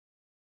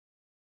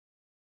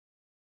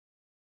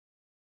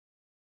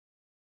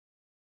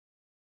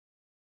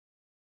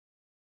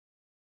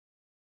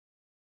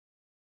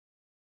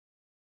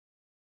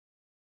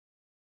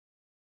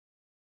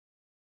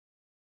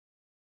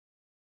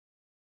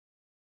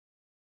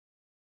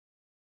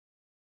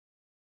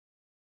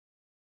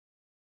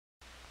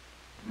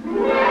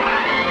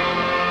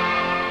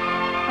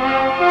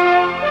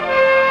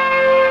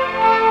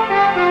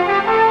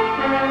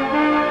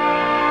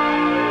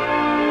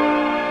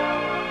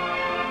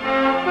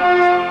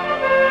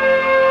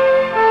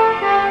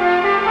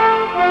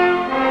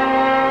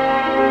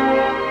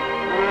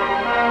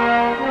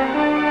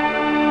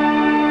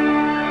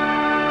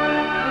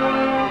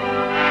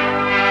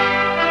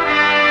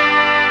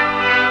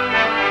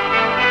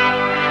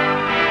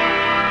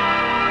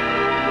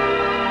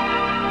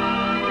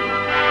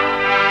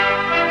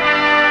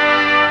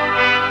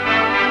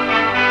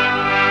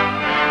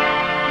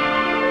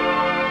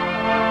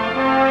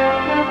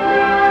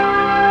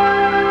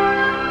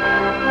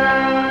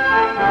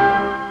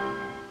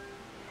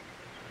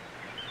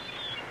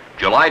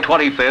July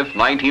 25th,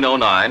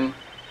 1909,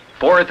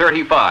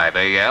 4:35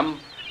 a.m.,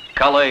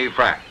 Calais,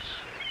 France.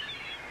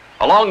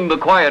 Along the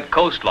quiet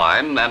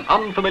coastline, an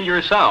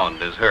unfamiliar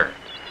sound is heard.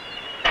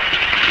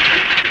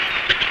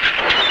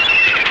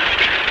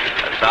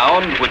 A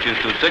sound which is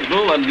to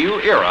signal a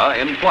new era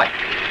in flight.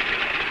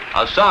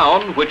 A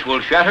sound which will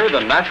shatter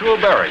the natural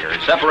barrier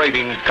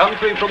separating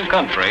country from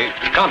country,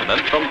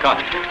 continent from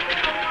continent.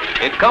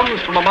 It comes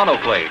from a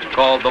monoplane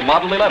called the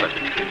Model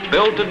 11,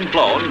 built and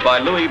flown by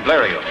Louis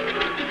Blériot.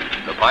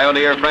 The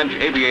pioneer French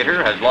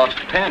aviator has lost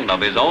 10 of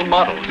his own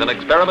models in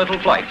experimental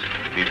flights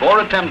before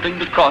attempting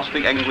to cross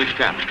the English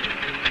Channel.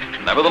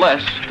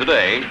 Nevertheless,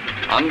 today,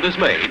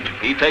 undismayed,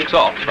 he takes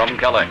off from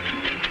Calais.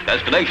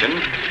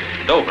 Destination,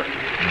 Dover.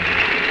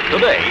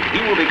 Today,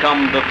 he will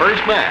become the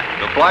first man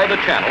to fly the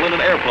Channel in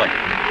an airplane.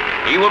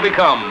 He will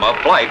become a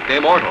flight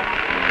immortal.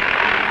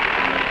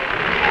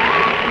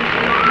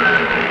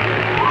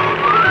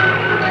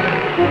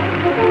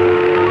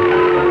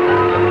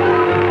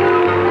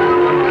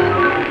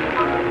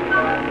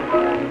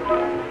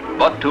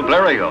 But to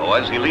Blériot,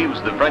 as he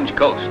leaves the French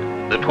coast,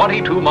 the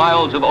 22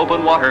 miles of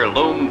open water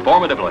loom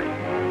formidably.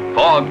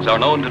 Fogs are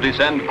known to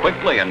descend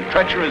quickly and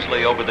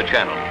treacherously over the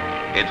channel,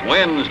 its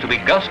winds to be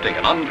gusty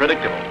and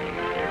unpredictable.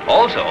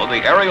 Also,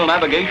 the aerial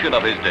navigation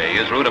of his day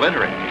is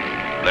rudimentary.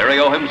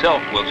 Blériot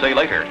himself will say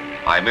later,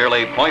 "I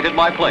merely pointed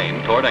my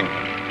plane toward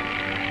England."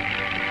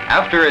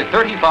 After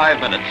 35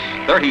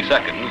 minutes, 30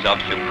 seconds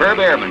of superb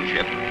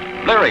airmanship,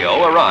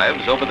 Blériot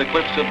arrives over the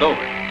cliffs of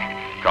Dover.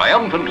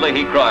 Triumphantly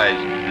he cries,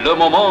 "Le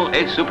moment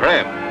est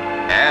suprême,"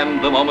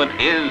 and the moment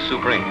is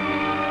supreme.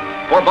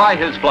 For by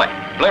his flight,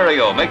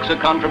 Blériot makes a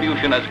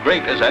contribution as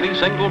great as any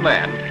single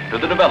man to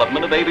the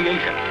development of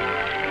aviation.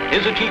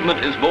 His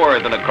achievement is more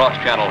than a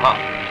cross-channel hop.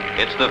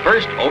 It's the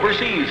first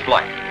overseas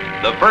flight,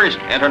 the first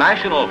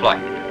international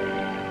flight.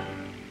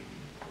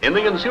 In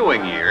the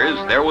ensuing years,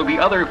 there will be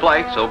other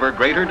flights over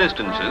greater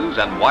distances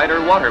and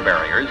wider water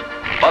barriers,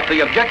 but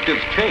the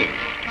objectives change.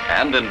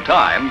 And in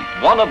time,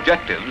 one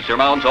objective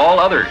surmounts all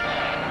others: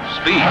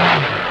 speed.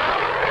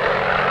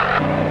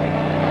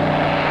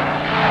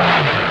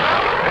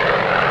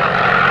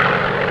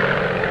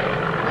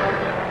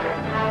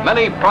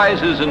 Many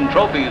prizes and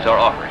trophies are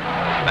offered.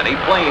 Many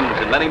planes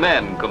and many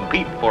men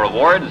compete for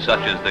awards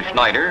such as the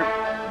Schneider,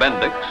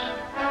 Bendix,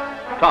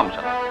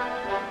 Thomson.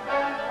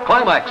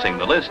 Climaxing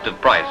the list of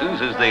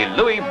prizes is the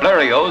Louis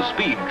Blériot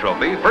Speed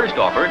Trophy, first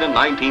offered in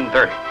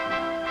 1930.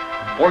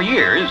 For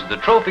years, the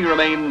trophy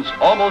remains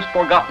almost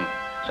forgotten,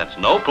 since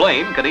no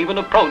plane can even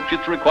approach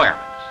its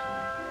requirements.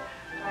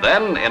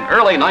 Then, in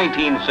early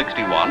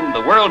 1961,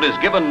 the world is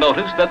given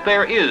notice that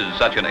there is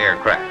such an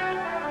aircraft.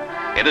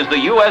 It is the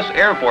U.S.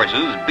 Air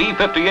Force's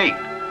B-58,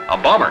 a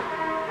bomber,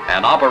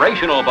 an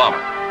operational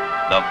bomber,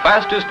 the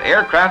fastest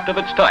aircraft of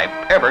its type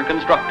ever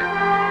constructed.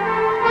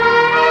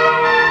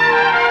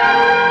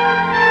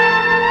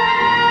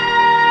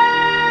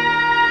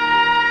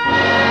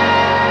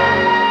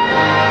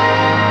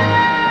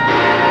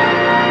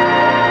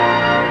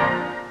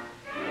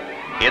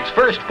 Its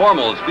first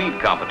formal speed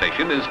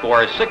competition is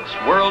for 6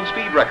 world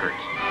speed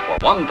records for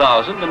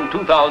 1,000 and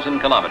 2,000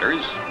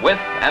 kilometers with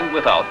and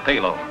without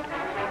payload.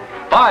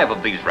 5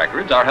 of these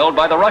records are held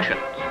by the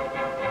Russians.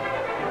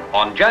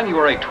 On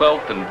January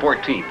 12th and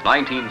 14th,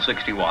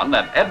 1961,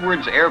 at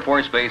Edwards Air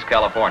Force Base,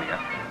 California,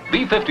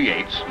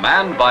 B-58s,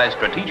 manned by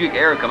Strategic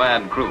Air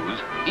Command crews,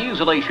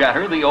 easily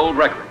shatter the old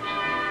records.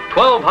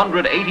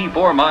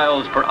 1,284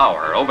 miles per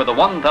hour over the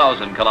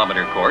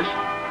 1,000-kilometer course,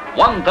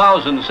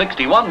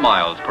 1,061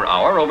 miles per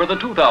hour over the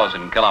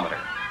 2,000-kilometer.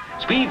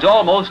 Speeds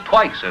almost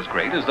twice as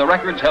great as the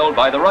records held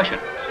by the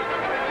Russians.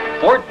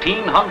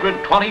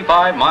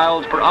 1,425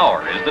 miles per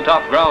hour is the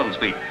top ground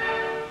speed.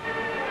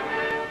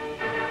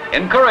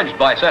 Encouraged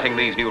by setting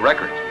these new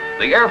records,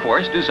 the Air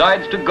Force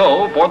decides to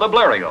go for the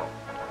Blériot.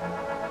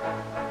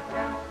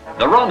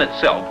 The run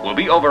itself will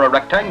be over a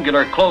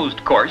rectangular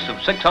closed course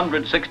of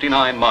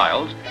 669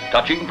 miles,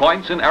 touching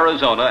points in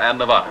Arizona and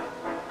Nevada.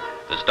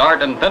 The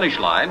start and finish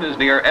line is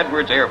near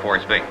Edwards Air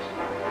Force Base.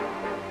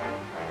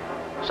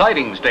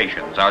 Sighting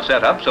stations are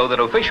set up so that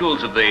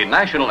officials of the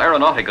National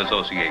Aeronautic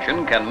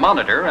Association can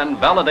monitor and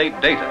validate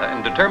data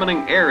in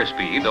determining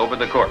airspeed over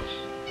the course.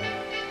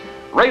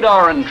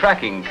 Radar and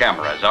tracking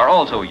cameras are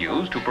also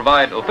used to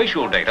provide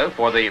official data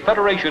for the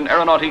Fédération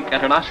Aéronautique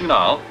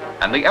Internationale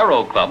and the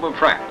Aero Club of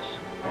France.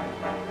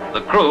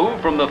 The crew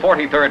from the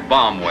 43rd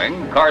Bomb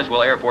Wing,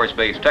 Carswell Air Force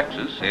Base,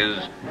 Texas,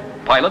 is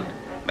pilot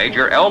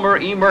Major Elmer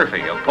E.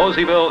 Murphy of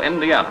Poseyville,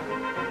 Indiana.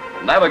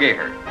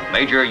 Navigator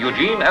Major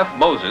Eugene F.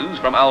 Moses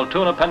from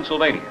Altoona,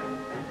 Pennsylvania.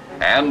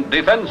 And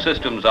Defense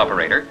Systems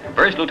Operator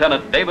First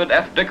Lieutenant David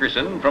F.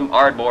 Dickerson from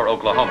Ardmore,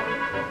 Oklahoma.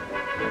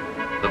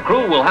 The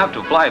crew will have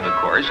to fly the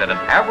course at an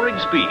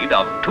average speed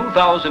of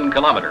 2,000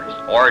 kilometers,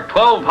 or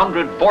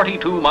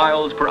 1,242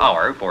 miles per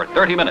hour for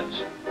 30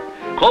 minutes.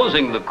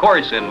 Closing the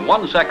course in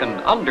 1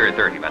 second under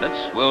 30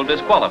 minutes will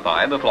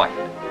disqualify the flight.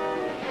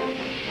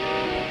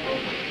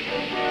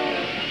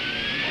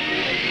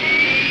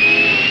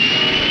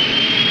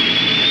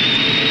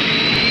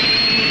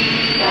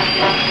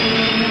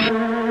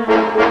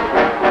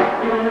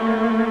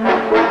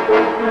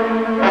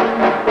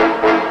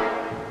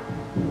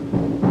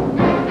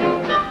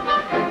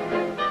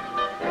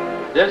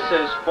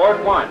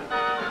 Fort 1.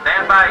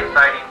 Stand by,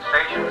 sighting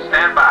station,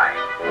 stand by.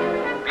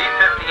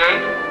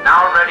 B-58,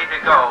 now ready to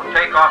go.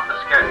 Take off the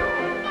schedule.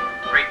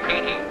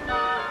 Repeating,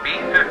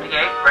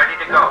 B-58 ready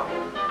to go.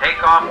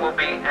 Takeoff will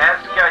be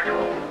as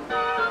scheduled.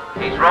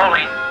 He's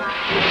rolling.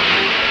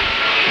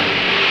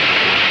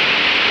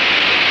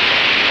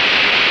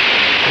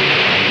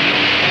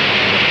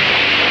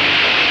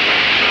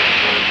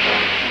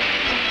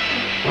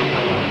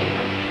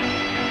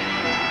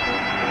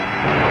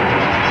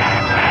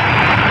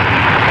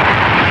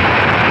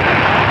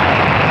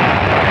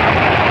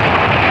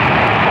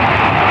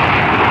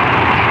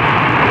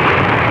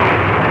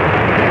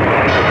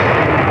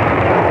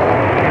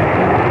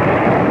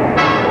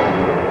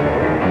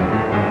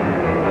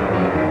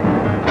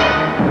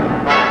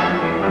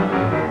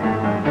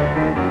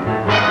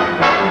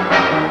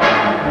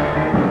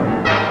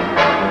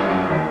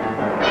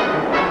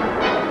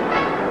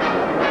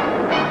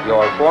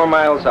 You're 4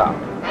 miles out.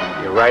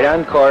 You're right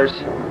on course.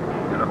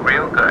 You look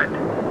real good.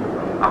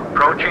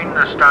 Approaching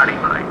the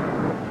starting line.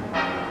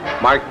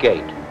 Mark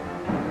gate.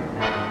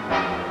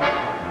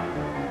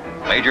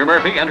 Major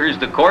Murphy enters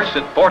the course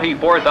at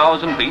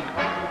 44,000 feet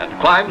and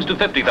climbs to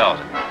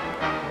 50,000.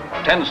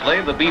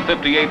 Tensely, the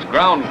B-58's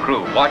ground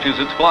crew watches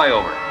its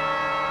flyover.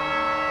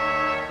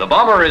 The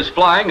bomber is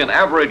flying an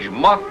average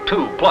Mach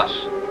 2 plus.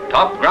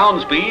 Top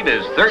ground speed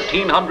is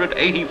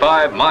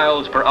 1,385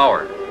 miles per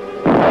hour.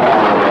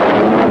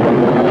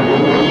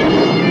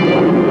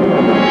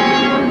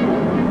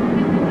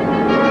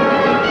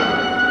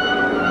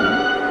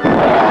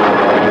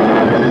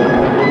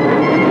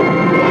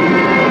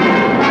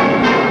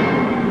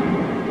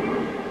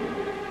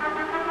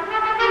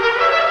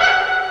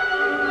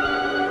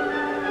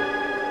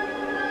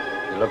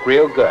 Look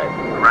real good.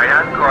 Right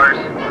on course.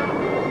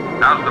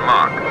 How's the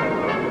Mach?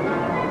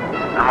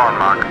 I'm on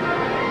Mach.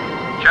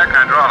 Check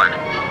hydraulics.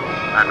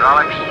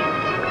 Hydraulics.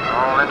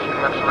 All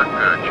instruments look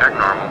good. Check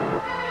normal.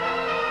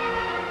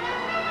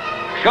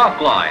 Shock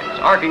lines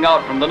arcing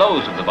out from the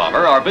nose of the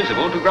bomber are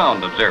visible to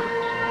ground observers.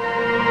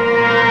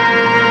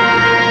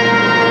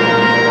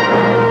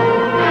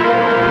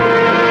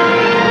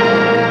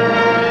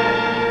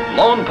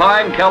 Lone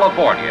Pine,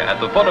 California,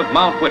 at the foot of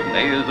Mount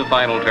Whitney is the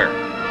final turn.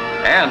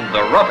 And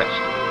the roughest,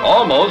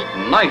 almost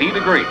 90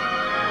 degrees.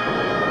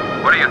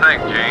 What do you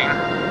think, Gene?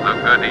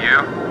 Look good to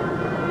you?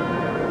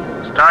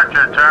 Start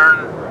your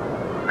turn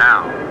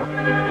now.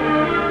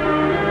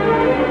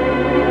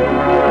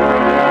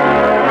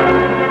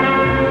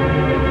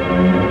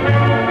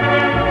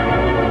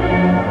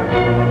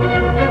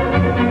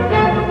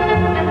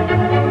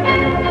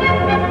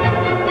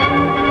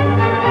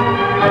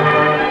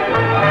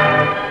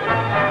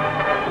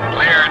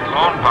 Cleared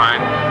Lone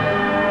Pine.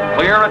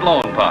 Clear at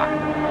Lone Pine,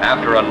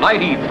 after a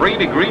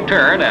 93-degree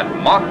turn at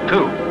Mach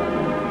 2.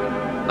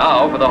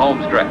 Now for the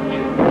home stretch.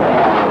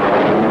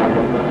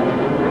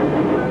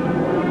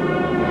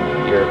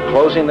 You're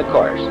closing the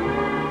course.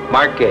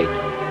 Mark gate.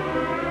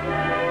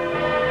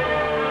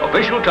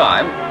 Official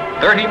time,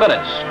 30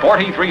 minutes,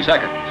 43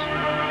 seconds.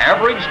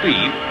 Average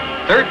speed,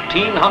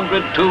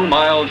 1,302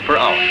 miles per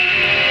hour.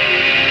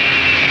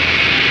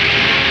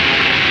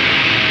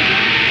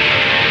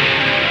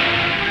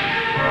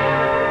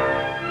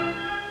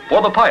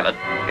 For the pilot,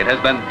 it has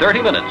been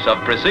 30 minutes of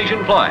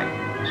precision flying,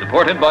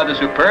 supported by the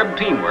superb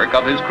teamwork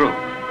of his crew.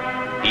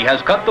 He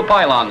has cut the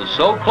pylons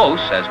so close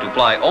as to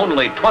fly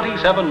only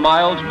 27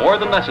 miles more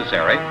than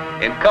necessary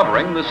in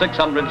covering the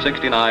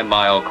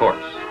 669-mile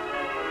course.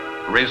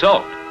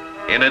 Result,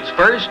 in its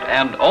first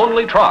and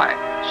only try,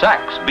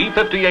 SAC's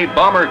B-58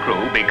 bomber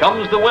crew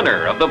becomes the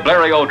winner of the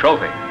Blériot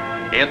Trophy,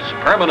 its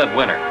permanent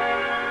winner.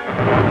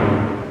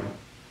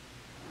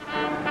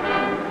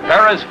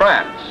 Paris,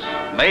 France,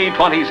 May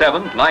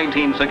 27,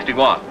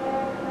 1961.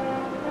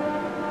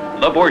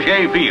 Le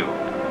Bourget Field.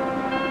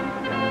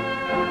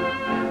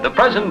 The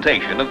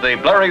presentation of the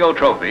Blériot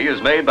Trophy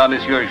is made by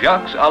Monsieur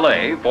Jacques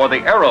Allais for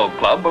the Aero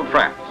Club of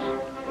France.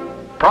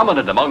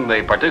 Prominent among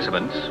the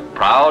participants,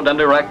 proud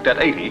and erect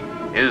at 80,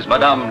 is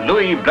Madame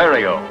Louis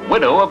Blériot,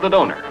 widow of the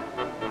donor.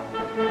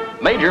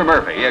 Major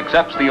Murphy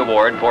accepts the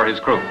award for his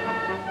crew.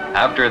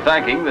 After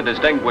thanking the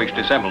distinguished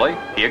assembly,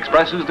 he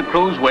expresses the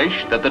crew's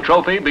wish that the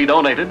trophy be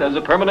donated as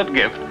a permanent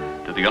gift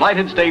to the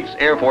United States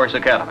Air Force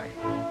Academy.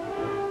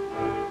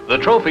 The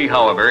trophy,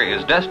 however,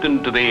 is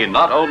destined to be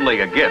not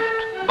only a gift,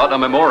 but a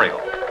memorial.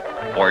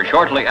 For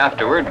shortly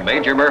afterward,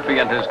 Major Murphy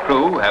and his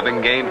crew,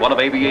 having gained one of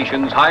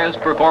aviation's highest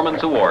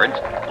performance awards,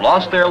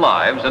 lost their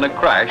lives in a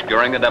crash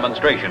during a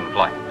demonstration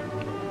flight.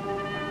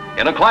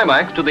 In a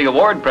climax to the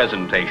award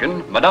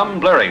presentation, Madame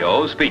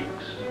Blériot speaks.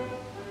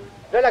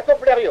 De la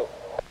Coupe Blériot.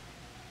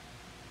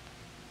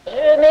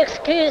 Je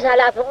m'excuse à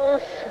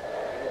l'avance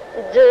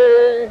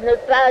de ne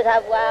pas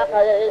avoir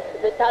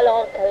le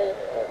talent que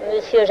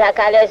M. Jacques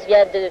Allais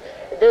vient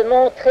de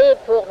montrer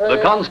pour...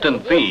 The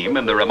constant theme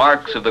in the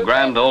remarks of the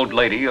grand old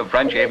lady of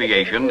French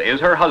aviation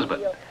is her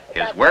husband,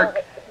 his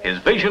work, his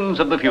visions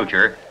of the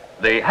future,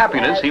 the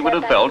happiness he would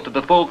have felt at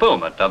the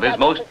fulfillment of his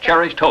most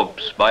cherished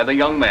hopes by the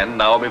young men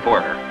now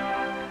before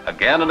her.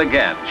 Again and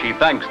again, she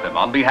thanks them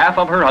on behalf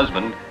of her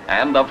husband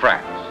and of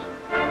France.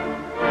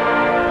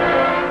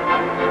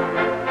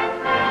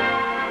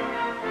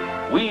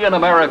 we in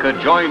America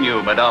join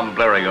you, Madame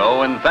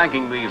Blériot, in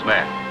thanking these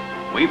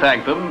men. We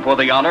thank them for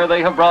the honor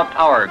they have brought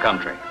our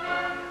country.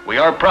 We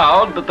are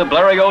proud that the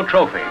Blériot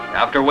Trophy,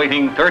 after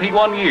waiting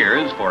 31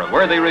 years for a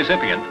worthy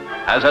recipient,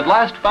 has at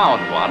last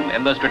found one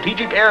in the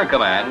Strategic Air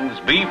Command's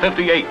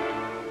B-58.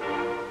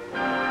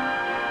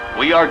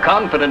 We are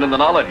confident in the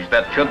knowledge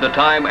that should the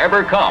time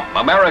ever come,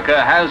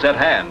 America has at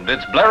hand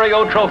its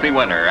Blériot Trophy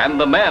winner and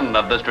the men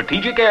of the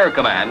Strategic Air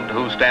Command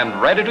who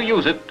stand ready to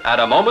use it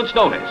at a moment's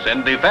notice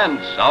in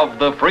defense of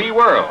the free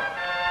world.